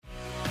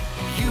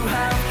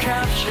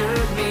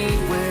captured me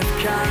with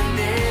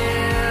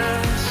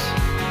kindness.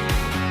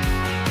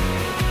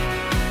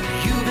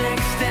 You've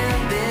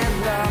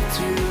extended love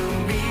to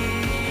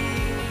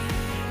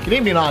me. Good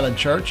evening, Island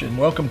Church, and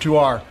welcome to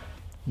our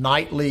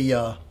nightly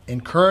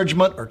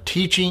encouragement or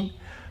teaching.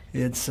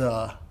 It's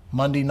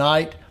Monday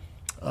night,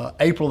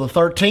 April the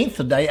 13th,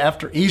 the day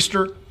after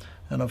Easter.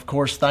 And of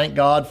course, thank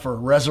God for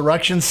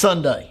Resurrection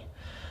Sunday.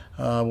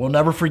 We'll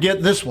never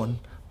forget this one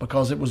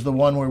because it was the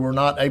one we were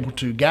not able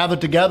to gather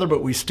together,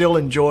 but we still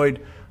enjoyed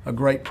a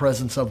great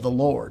presence of the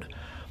Lord.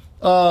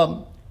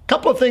 A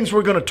couple of things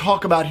we're going to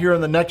talk about here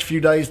in the next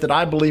few days that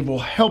I believe will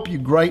help you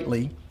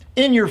greatly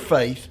in your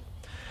faith,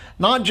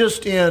 not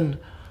just in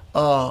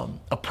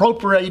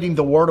appropriating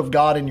the Word of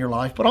God in your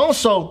life, but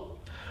also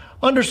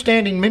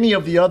understanding many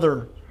of the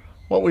other,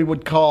 what we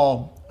would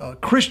call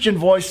Christian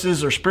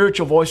voices or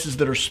spiritual voices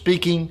that are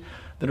speaking,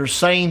 that are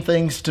saying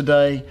things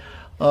today.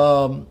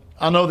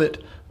 I know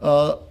that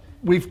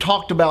we've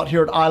talked about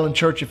here at Island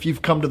Church, if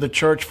you've come to the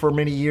church for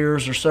many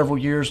years or several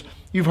years,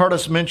 you've heard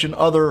us mention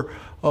other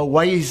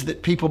ways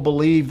that people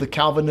believe, the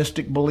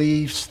Calvinistic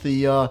beliefs,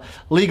 the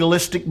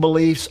legalistic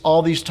beliefs,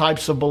 all these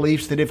types of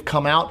beliefs that have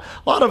come out.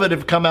 A lot of it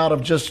have come out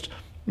of just,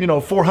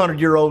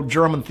 400-year-old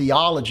German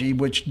theology,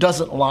 which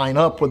doesn't line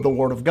up with the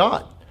Word of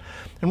God.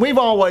 And we've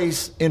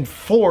always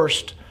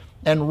enforced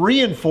and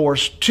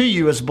reinforced to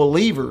you as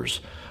believers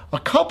a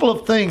couple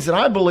of things that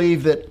I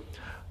believe that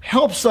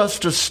helps us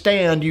to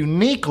stand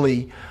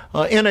uniquely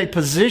in a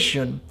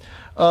position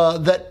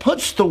that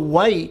puts the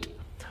weight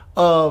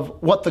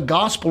of what the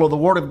gospel of the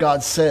Word of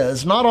God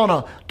says, not on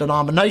a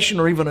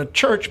denomination or even a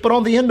church, but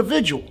on the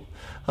individual,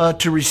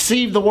 to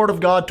receive the Word of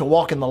God, to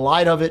walk in the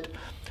light of it,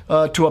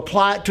 to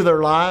apply it to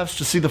their lives,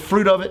 to see the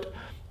fruit of it.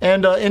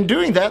 And in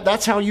doing that,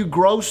 that's how you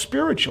grow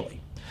spiritually.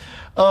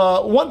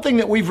 One thing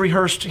that we've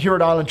rehearsed here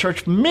at Island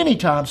Church many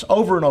times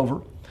over and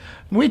over,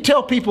 we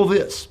tell people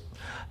this: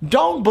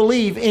 don't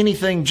believe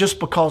anything just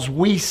because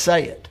we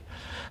say it.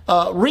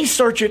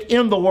 Research it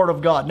in the Word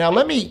of God. Now,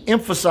 let me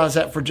emphasize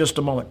that for just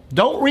a moment.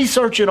 Don't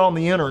research it on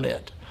the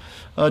internet.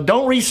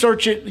 Don't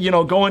research it,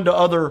 go into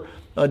other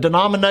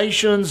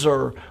denominations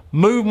or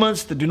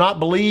movements that do not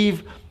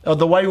believe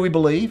the way we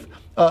believe.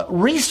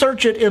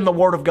 Research it in the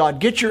Word of God.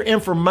 Get your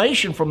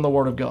information from the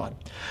Word of God.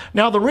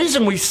 Now, the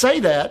reason we say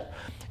that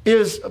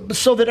is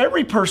so that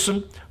every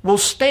person will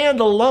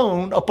stand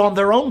alone upon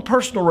their own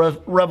personal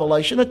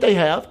revelation that they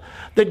have,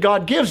 that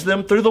God gives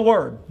them through the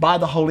Word by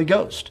the Holy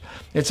Ghost.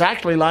 It's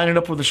actually lining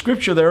up with the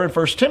scripture there in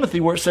 1 Timothy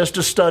where it says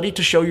to study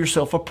to show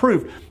yourself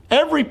approved.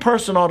 Every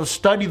person ought to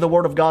study the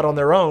Word of God on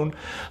their own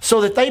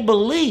so that they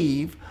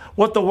believe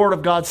what the Word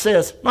of God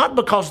says, not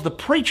because the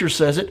preacher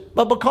says it,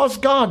 but because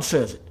God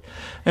says it.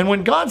 And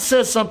when God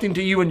says something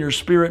to you in your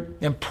spirit,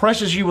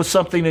 impresses you with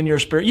something in your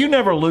spirit, you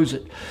never lose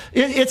it.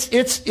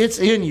 It's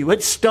in you.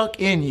 It's stuck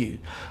in you.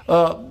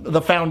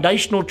 The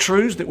foundational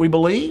truths that we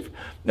believe,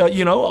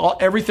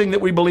 everything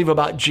that we believe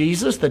about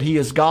Jesus, that He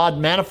is God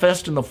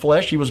manifest in the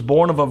flesh. He was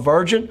born of a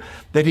virgin,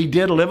 that He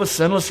did live a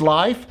sinless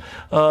life,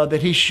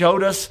 that He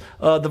showed us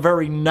the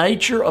very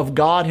nature of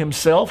God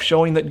Himself,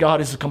 showing that God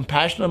is a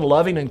compassionate,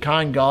 loving, and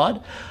kind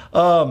God.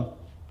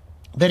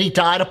 That He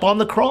died upon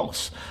the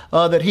cross,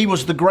 that He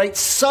was the great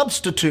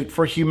substitute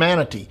for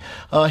humanity.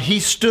 He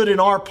stood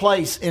in our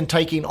place in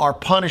taking our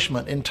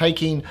punishment, in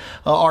taking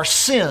our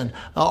sin,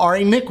 our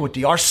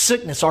iniquity, our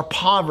sickness, our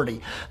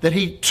poverty, that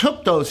He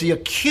took those, He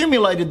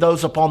accumulated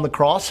those upon the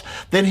cross,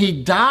 then He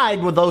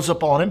died with those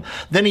upon Him,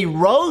 then He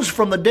rose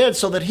from the dead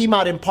so that He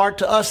might impart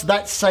to us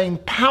that same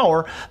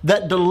power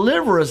that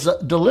delivers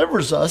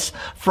us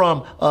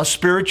from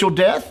spiritual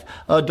death,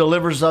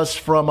 delivers us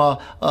from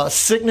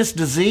sickness,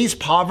 disease,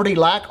 poverty,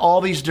 lack, all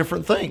these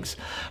different things.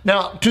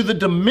 Now, to the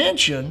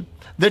dimension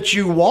that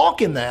you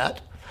walk in that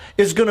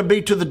is going to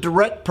be to the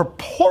direct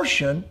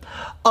proportion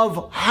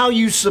of how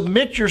you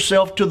submit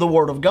yourself to the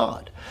Word of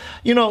God.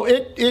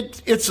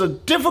 It's a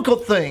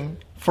difficult thing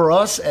for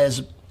us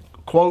as,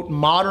 quote,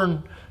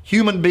 modern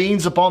human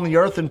beings upon the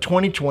earth in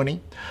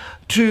 2020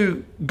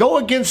 to go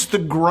against the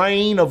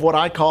grain of what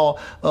I call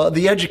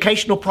the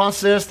educational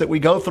process that we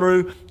go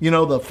through,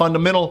 the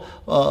fundamental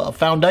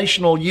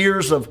foundational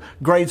years of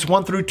grades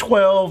 1 through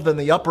 12, then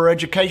the upper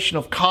education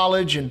of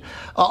college, and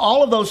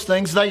all of those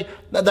things. They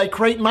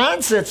create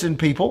mindsets in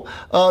people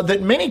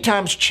that many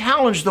times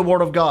challenge the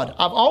Word of God.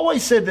 I've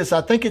always said this.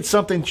 I think it's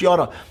something that you ought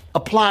to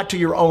apply to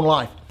your own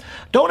life.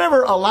 Don't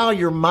ever allow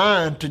your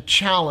mind to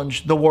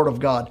challenge the Word of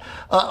God.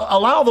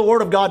 Allow the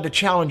Word of God to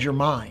challenge your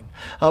mind.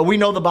 We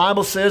know the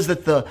Bible says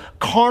that the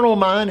carnal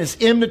mind is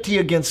enmity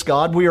against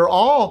God. We are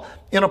all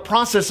in a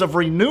process of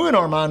renewing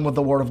our mind with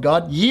the Word of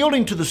God,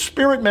 yielding to the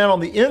Spirit man on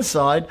the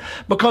inside,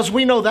 because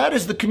we know that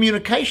is the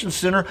communication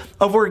center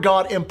of where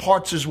God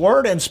imparts His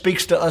Word and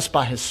speaks to us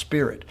by His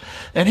Spirit.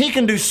 And He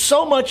can do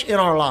so much in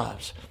our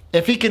lives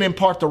if He can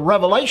impart the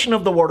revelation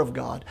of the Word of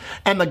God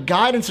and the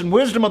guidance and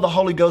wisdom of the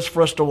Holy Ghost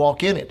for us to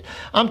walk in it.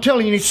 I'm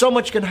telling you, so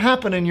much can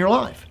happen in your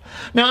life.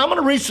 Now, I'm going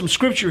to read some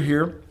scripture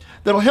here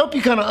that'll help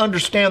you kind of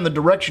understand the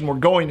direction we're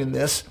going in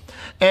this.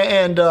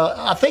 And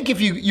I think if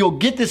you'll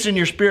get this in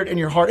your spirit and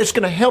your heart, it's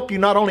going to help you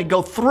not only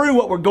go through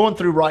what we're going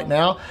through right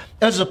now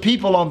as a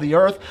people on the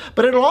earth,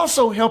 but it'll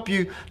also help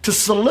you to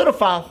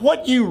solidify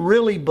what you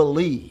really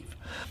believe.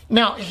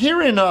 Now,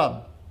 here in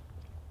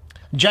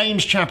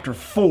James chapter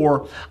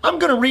 4, I'm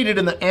going to read it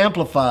in the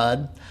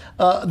Amplified.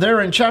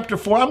 There in chapter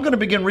 4, I'm going to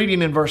begin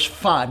reading in verse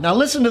 5. Now,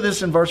 listen to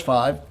this in verse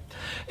 5.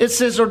 It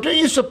says, "Or do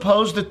you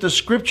suppose that the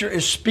scripture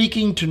is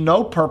speaking to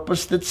no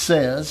purpose that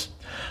says,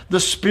 the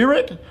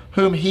Spirit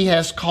whom he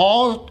has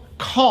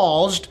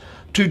caused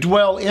to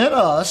dwell in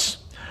us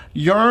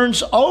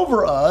yearns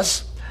over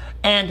us,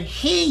 and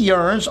he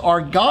yearns,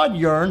 or God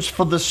yearns,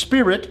 for the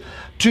Spirit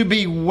to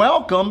be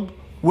welcomed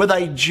with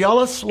a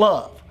jealous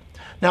love."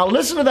 Now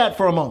listen to that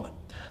for a moment.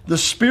 The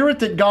Spirit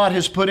that God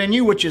has put in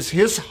you, which is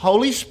his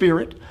Holy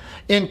Spirit,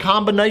 in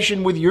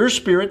combination with your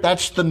spirit,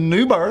 that's the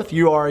new birth.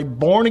 You are a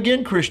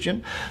born-again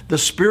Christian. The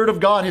Spirit of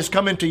God has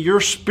come into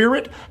your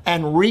spirit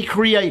and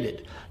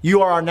recreated.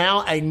 You are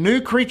now a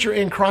new creature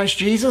in Christ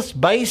Jesus,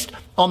 based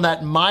on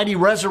that mighty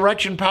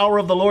resurrection power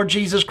of the Lord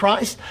Jesus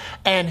Christ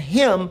and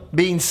him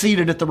being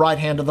seated at the right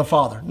hand of the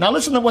Father. Now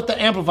listen to what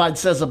the Amplified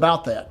says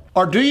about that.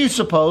 "Or do you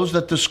suppose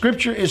that the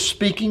scripture is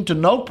speaking to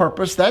no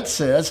purpose that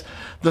says,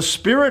 the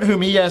Spirit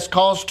whom he has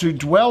caused to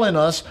dwell in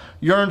us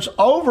yearns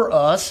over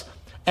us,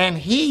 and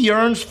he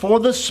yearns for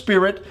the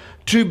Spirit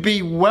to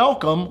be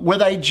welcome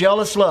with a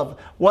jealous love?"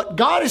 What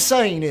God is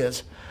saying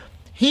is,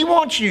 he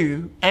wants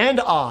you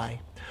and I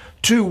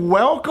to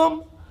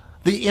welcome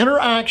the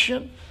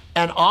interaction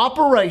and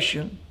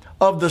operation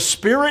of the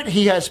Spirit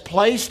he has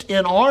placed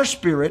in our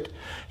spirit.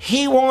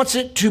 He wants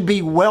it to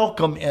be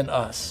welcome in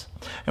us.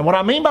 And what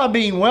I mean by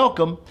being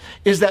welcome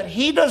is that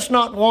he does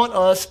not want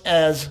us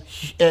as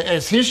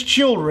his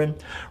children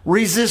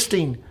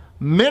resisting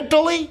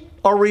mentally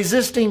or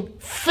resisting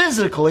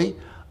physically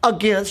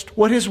against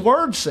what his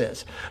word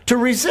says. To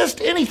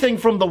resist anything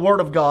from the word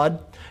of God,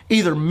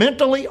 either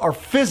mentally or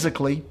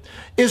physically,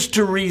 is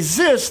to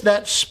resist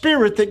that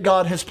Spirit that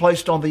God has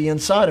placed on the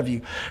inside of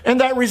you.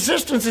 And that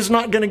resistance is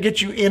not going to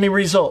get you any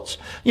results.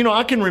 You know,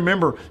 I can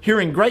remember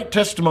hearing great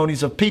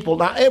testimonies of people.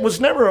 Now, it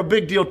was never a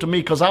big deal to me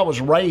because I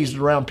was raised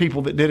around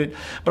people that did it.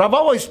 But I've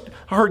always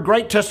heard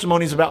great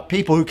testimonies about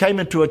people who came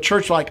into a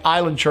church like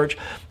Island Church,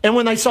 and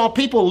when they saw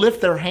people lift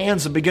their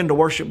hands and begin to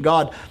worship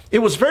God, it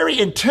was very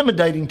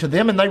intimidating to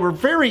them, and they were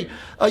very,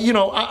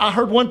 I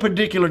heard one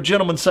particular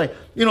gentleman say,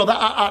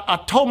 I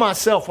told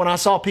myself when I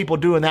saw people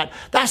doing that,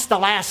 that's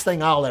the last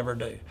thing I'll ever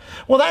do.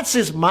 Well, that's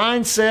his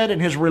mindset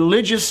and his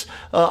religious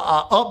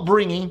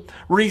upbringing,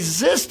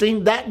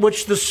 resisting that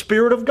which the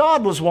Spirit of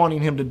God was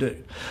wanting him to do.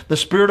 The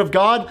Spirit of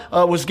God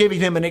was giving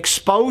him an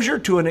exposure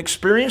to an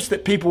experience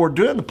that people were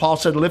doing. Paul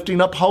said,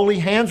 lifting up holy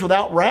hands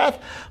without wrath.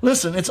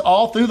 Listen, it's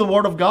all through the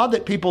Word of God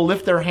that people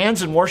lift their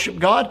hands and worship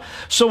God.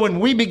 So when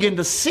we begin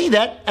to see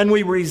that and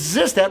we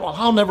resist that, well,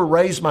 I'll never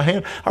raise my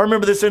hand. I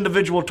remember this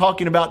individual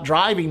talking about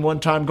driving one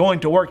time, going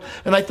to work,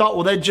 and they thought,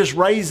 well, they'd just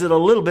raise it a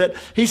little bit.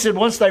 He said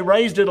once they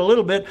raised it a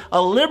little bit,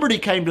 a liberty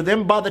came to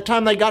them. By the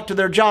time they got to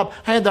their job,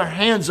 had their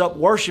hands up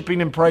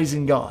worshiping and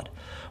praising God.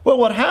 Well,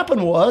 what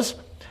happened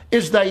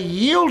is they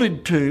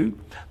yielded to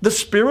the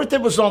Spirit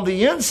that was on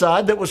the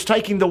inside that was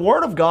taking the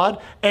Word of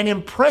God and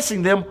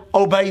impressing them,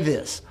 obey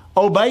this,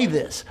 obey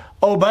this,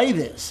 obey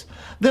this.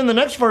 Then the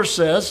next verse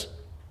says,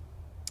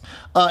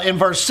 in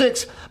verse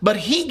 6, "But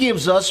he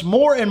gives us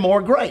more and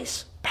more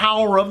grace,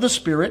 power of the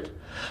Spirit,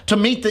 to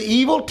meet the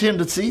evil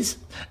tendencies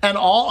and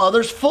all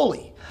others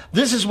fully.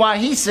 This is why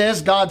he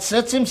says God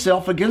sets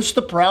himself against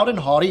the proud and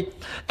haughty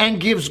and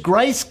gives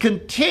grace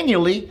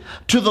continually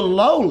to the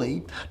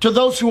lowly, to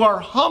those who are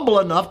humble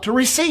enough to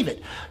receive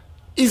it."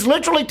 He's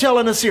literally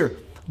telling us here,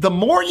 the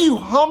more you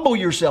humble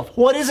yourself,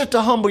 what is it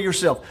to humble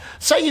yourself?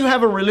 Say you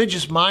have a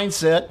religious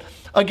mindset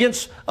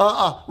against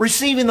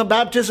receiving the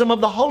baptism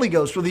of the Holy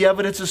Ghost with the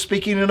evidence of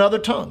speaking in other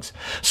tongues.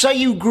 Say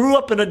you grew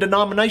up in a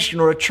denomination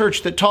or a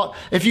church that taught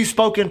if you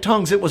spoke in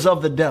tongues, it was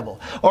of the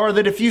devil. Or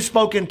that if you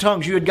spoke in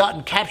tongues, you had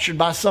gotten captured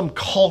by some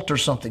cult or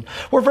something.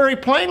 Where very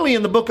plainly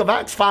in the book of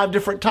Acts 5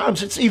 different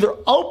times, it's either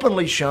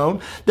openly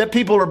shown that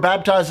people are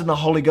baptized in the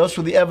Holy Ghost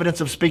with the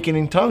evidence of speaking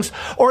in tongues,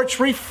 or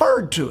it's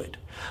referred to it.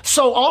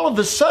 So all of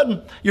a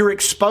sudden, you're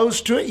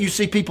exposed to it. You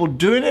see people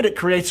doing it. It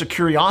creates a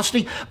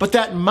curiosity. But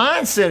that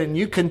mindset in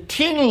you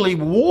continually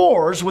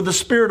wars with the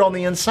Spirit on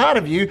the inside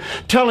of you,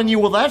 telling you,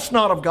 well, that's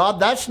not of God.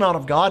 That's not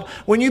of God.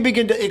 When you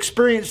begin to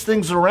experience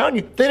things around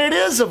you, then it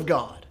is of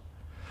God.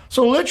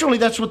 So literally,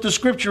 that's what the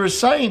Scripture is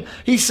saying.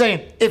 He's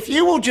saying, if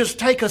you will just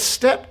take a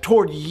step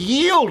toward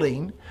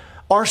yielding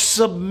or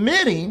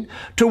submitting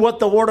to what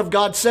the Word of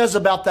God says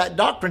about that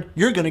doctrine,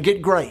 you're going to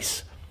get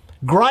grace.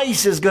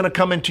 Grace is going to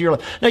come into your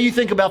life. Now you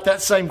think about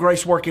that same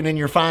grace working in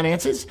your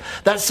finances,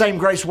 that same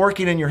grace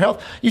working in your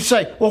health. You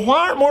say, well,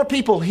 why aren't more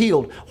people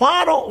healed?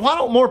 Why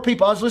don't more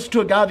people? I was listening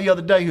to a guy the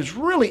other day who's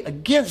really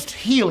against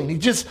healing.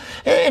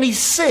 And he's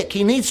sick.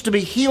 He needs to be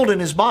healed in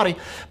his body,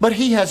 but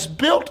he has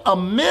built a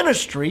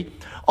ministry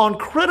on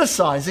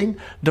criticizing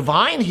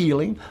divine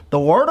healing, the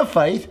word of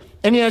faith,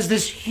 And he has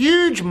this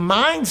huge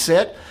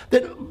mindset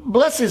that,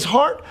 bless his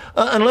heart,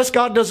 unless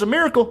God does a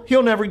miracle,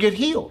 he'll never get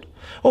healed.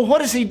 Well,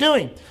 what is he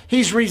doing?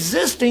 He's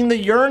resisting the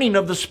yearning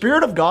of the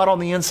Spirit of God on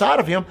the inside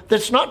of him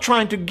that's not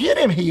trying to get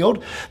him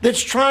healed,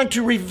 that's trying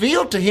to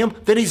reveal to him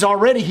that he's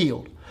already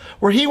healed.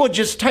 Where he would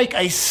just take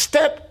a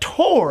step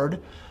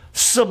toward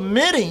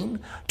submitting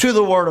to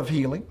the word of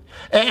healing.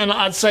 And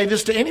I'd say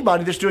this to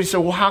anybody that's doing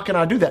so, well, how can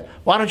I do that?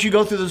 Why don't you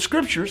go through the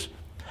scriptures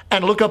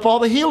and look up all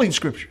the healing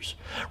scriptures?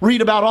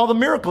 Read about all the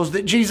miracles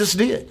that Jesus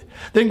did.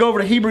 Then go over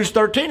to Hebrews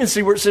 13 and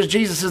see where it says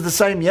Jesus is the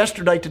same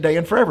yesterday, today,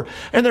 and forever.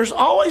 And there's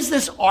always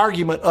this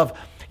argument of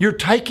you're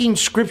taking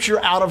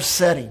scripture out of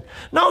setting.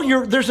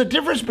 No, there's a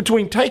difference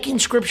between taking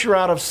scripture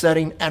out of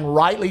setting and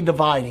rightly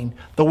dividing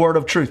the word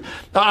of truth.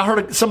 I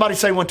heard somebody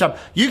say one time,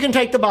 you can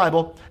take the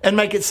Bible and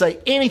make it say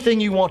anything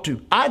you want to.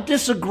 I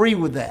disagree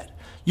with that.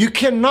 You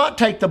cannot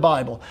take the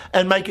Bible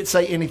and make it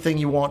say anything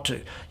you want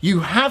to.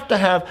 You have to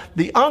have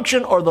the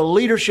unction or the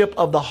leadership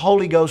of the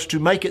Holy Ghost to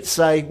make it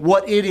say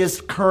what it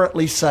is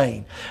currently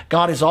saying.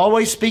 God is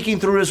always speaking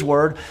through His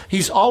Word.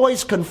 He's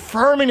always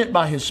confirming it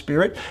by His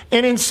Spirit.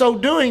 And in so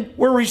doing,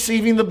 we're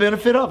receiving the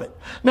benefit of it.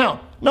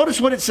 Now,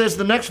 notice what it says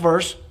the next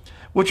verse,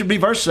 which would be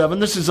verse 7.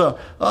 This is a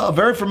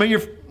very familiar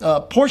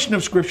portion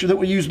of Scripture that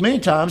we use many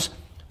times.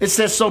 It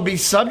says, so be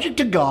subject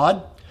to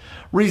God,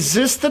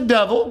 resist the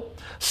devil,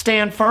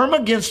 stand firm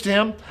against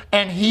him,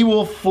 and he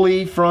will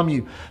flee from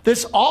you.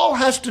 This all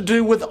has to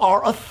do with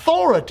our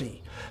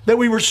authority that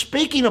we were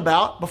speaking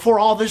about before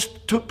all this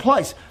took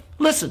place.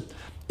 Listen,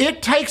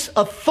 it takes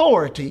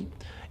authority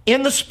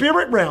in the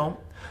spirit realm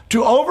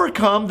to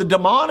overcome the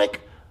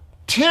demonic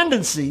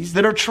tendencies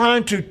that are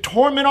trying to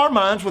torment our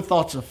minds with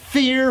thoughts of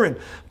fear and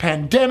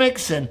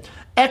pandemics and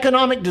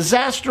economic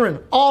disaster and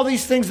all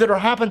these things that are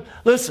happening.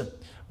 Listen,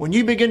 when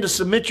you begin to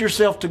submit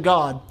yourself to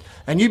God,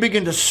 and you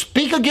begin to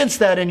speak against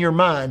that in your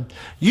mind,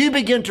 you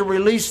begin to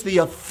release the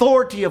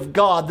authority of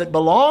God that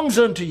belongs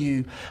unto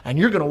you, and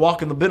you're going to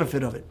walk in the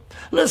benefit of it.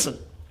 Listen,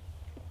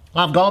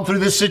 I've gone through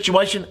this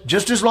situation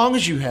just as long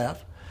as you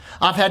have.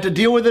 I've had to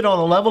deal with it on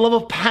the level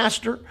of a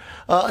pastor,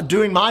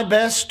 doing my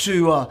best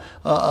to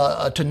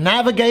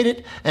navigate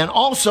it, and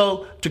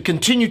also to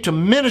continue to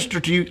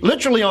minister to you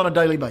literally on a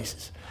daily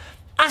basis.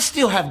 I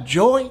still have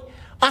joy.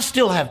 I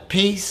still have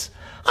peace.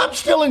 I'm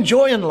still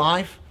enjoying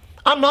life.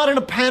 I'm not in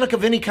a panic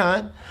of any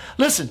kind.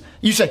 Listen,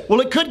 you say,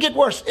 well, it could get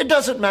worse. It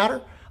doesn't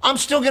matter. I'm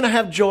still going to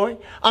have joy.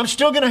 I'm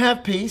still going to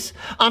have peace.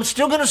 I'm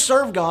still going to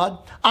serve God.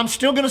 I'm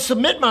still going to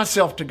submit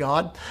myself to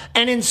God.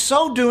 And in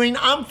so doing,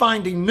 I'm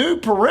finding new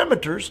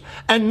perimeters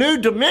and new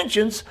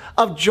dimensions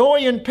of joy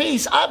and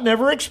peace I've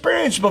never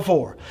experienced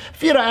before.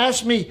 If you'd have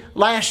asked me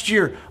last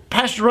year,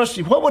 Pastor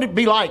Rusty, what would it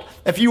be like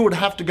if you would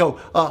have to go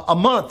a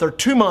month or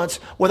 2 months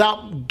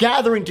without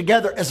gathering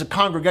together as a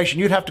congregation?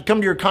 You'd have to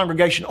come to your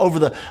congregation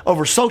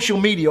over social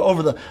media,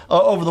 over the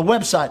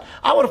website.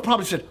 I would have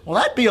probably said,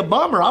 well, that'd be a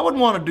bummer. I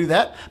wouldn't want to do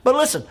that. But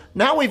listen,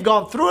 now we've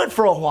gone through it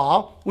for a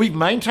while. We've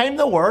maintained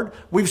the word.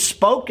 We've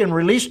spoke and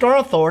released our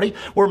authority.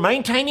 We're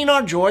maintaining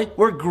our joy.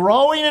 We're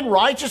growing in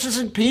righteousness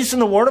and peace in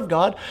the word of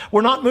God.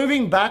 We're not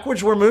moving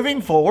backwards. We're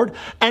moving forward.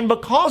 And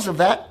because of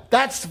that,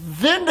 that's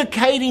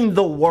vindicating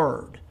the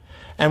word.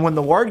 And when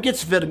the word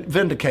gets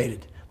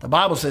vindicated, the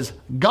Bible says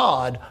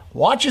God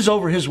watches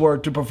over His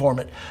word to perform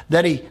it,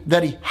 that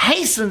he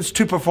hastens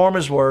to perform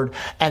His word,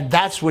 and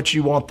that's what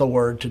you want the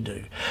word to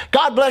do.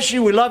 God bless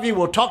you. We love you.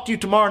 We'll talk to you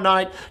tomorrow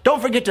night.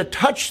 Don't forget to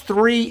touch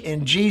 3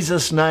 in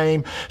Jesus'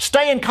 name.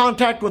 Stay in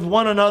contact with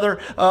one another.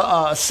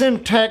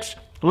 Send text,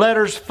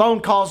 letters,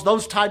 phone calls,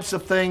 those types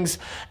of things.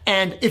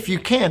 And if you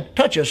can,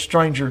 touch a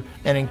stranger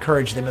and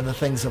encourage them in the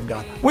things of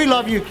God. We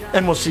love you,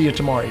 and we'll see you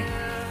tomorrow evening.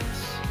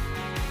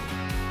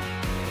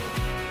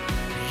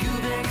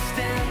 You've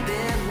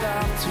extended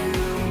love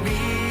to